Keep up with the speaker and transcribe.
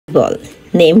ball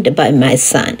named by my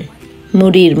son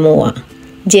Murir Moa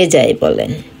যে যাই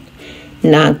বলেন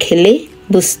না খেলে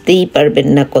বুঝতেই পারবেন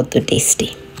না কত টেস্টি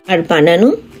আর বানানো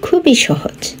খুবই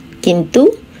সহজ কিন্তু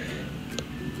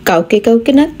কাউকে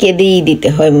কাউকে না কেঁদেই দিতে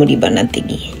হয় মুড়ি বানাতে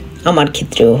গিয়ে আমার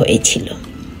ক্ষেত্রেও হয়েছিল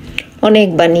অনেক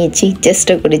বানিয়েছি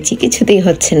চেষ্টা করেছি কিছুতেই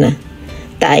হচ্ছে না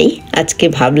তাই আজকে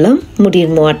ভাবলাম মুড়ির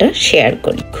মোয়াটা শেয়ার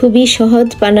করি খুবই সহজ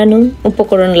বানানো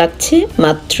উপকরণ লাগছে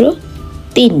মাত্র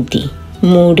 3টি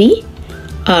মুড়ি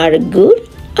আর গুড়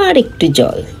আর একটু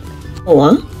জল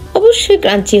মোয়া অবশ্যই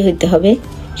ক্রাঞ্চি হতে হবে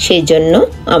সেই জন্য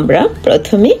আমরা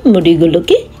প্রথমে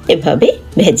মুড়িগুলোকে এভাবে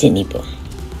ভেজে নিব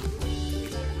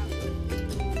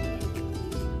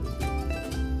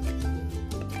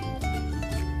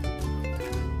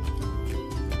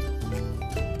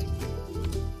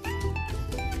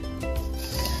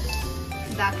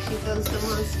Dakshit also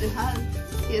wants to help.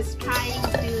 He is trying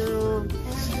to.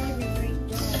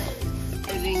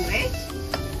 Doing great.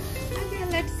 Okay,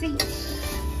 let's see.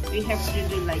 We have to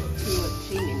do like 2 or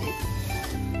 3 minutes.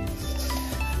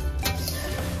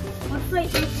 What if I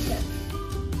eat them?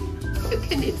 You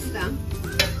can eat some.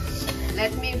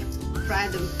 Let me fry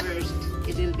them first.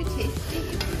 It will be tasty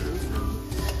if you do some.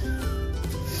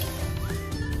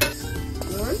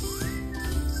 More.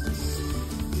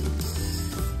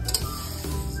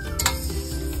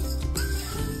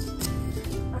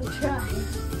 Trying.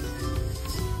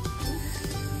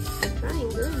 I'm trying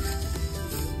good.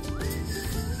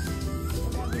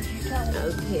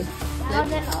 Okay. Down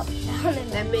and up, down and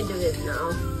Let me do it now.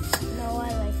 No,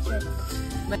 I like it.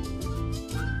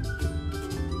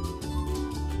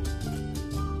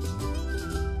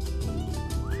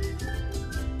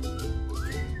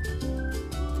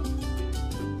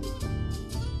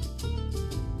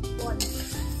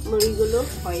 মুড়িগুলো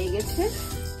হয়ে গেছে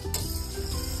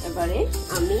এবারে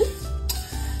আমি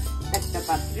একটা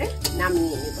পাত্রে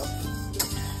নামিয়ে নেব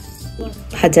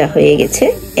ভাজা হয়ে গেছে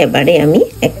এবারে আমি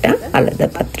একটা আলাদা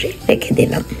পাত্রে রেখে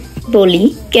দিলাম বলি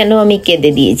কেন আমি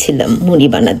কেঁদে দিয়েছিলাম মুড়ি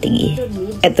বানাতে গিয়ে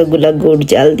এতগুলা গুড়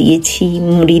জাল দিয়েছি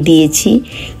মুড়ি দিয়েছি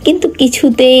কিন্তু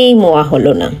কিছুতেই মোয়া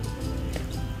হলো না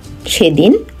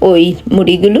সেদিন ওই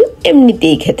মুড়িগুলো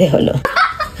এমনিতেই খেতে হলো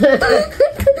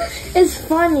It's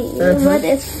funny, but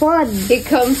it's fun. It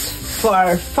comes for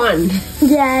fun.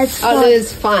 Yeah, it's fun. Always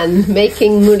fun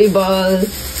making muri ball,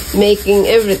 making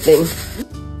everything.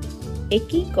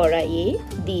 একই কড়াইয়ে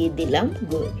দিয়ে দিলাম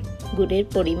গুড় গুড়ের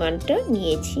পরিমাণটা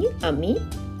নিয়েছি আমি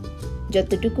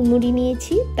যতটুকু মুড়ি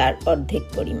নিয়েছি তার অর্ধেক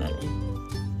পরিমাণ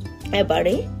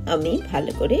এবারে আমি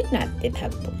ভালো করে নাড়তে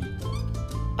থাকব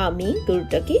আমি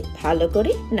গুড়টাকে ভালো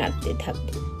করে নাড়তে থাকব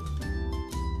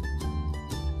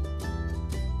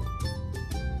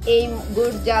এই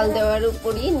গুড় জাল দেওয়ার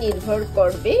উপরই নির্ভর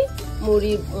করবে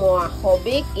মুড়ি মোয়া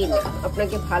হবে কিনা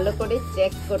আপনাকে ভালো করে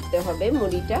চেক করতে হবে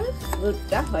মুড়িটা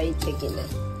গুড়টা হয়েছে কিনা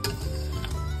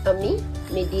আমি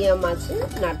মিডিয়াম আছে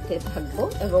নাড়তে থাকবো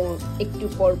এবং একটু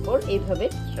পর পর এইভাবে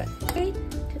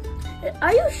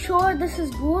Are you sure this is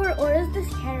gur or is this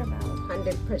caramel?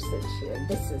 100% sure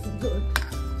this is good.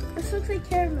 This looks like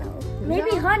caramel.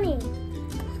 Maybe honey.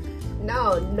 No,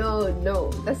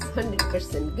 that's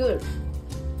 100% good.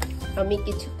 আমি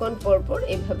কিছুক্ষণ পর পর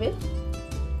এভাবে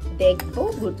দেখবো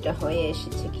গুড়টা হয়ে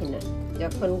এসেছে কিনা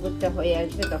যখন গুড়টা হয়ে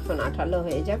আসবে তখন আঠালো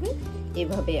হয়ে যাবে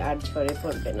এভাবে আর ঝরে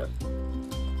পড়বে না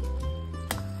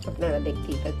আপনারা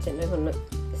দেখতেই পাচ্ছেন এখন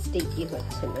স্টিকি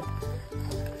হচ্ছে না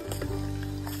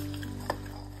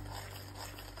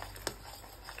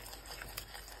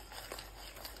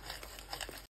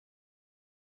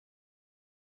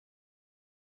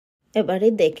এবারে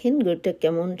দেখেন গুড়টা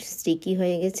কেমন স্টিকি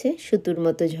হয়ে গেছে সুতুর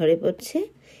মতো ঝরে পড়ছে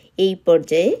এই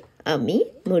পর্যায়ে আমি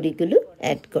মুড়িগুলো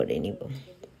অ্যাড করে নিব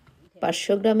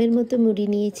 500 গ্রামের মতো মুড়ি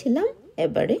নিয়েছিলাম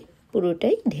এবারে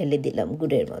পুরোটাই ঢেলে দিলাম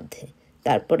গুড়ের মধ্যে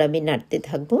তারপর আমি নাড়তে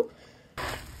থাকবো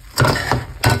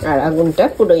আর আগুনটা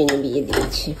পুরোই নিভিয়ে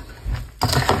দিয়েছি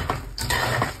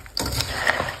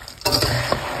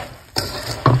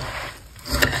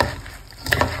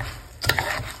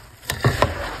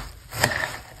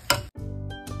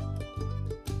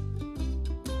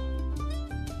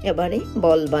এবারে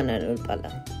বল বানানোর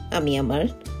পালা আমি আমার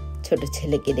ছোট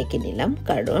ছেলেকে ডেকে নিলাম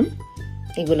কারণ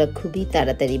এগুলা খুবই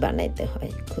তাড়াতাড়ি বানাইতে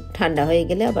হয় খুব ঠান্ডা হয়ে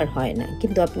গেলে আবার হয় না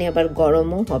কিন্তু আপনি আবার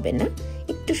গরমও হবে না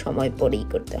একটু সময় পরেই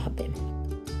করতে হবে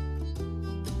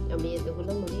আমি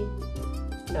এতগুলো মুড়ি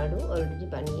নাড়ু অলরেডি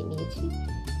বানিয়ে নিয়েছি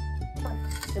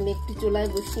আমি একটু চুলায়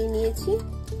বসিয়ে নিয়েছি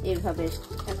এইভাবে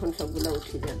এখন সবগুলো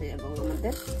উঠে যাবে এবং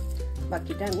আমাদের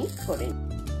বাকিটা আমি করে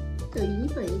তৈরি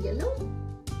হয়ে গেল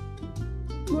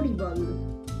মুড়ি বল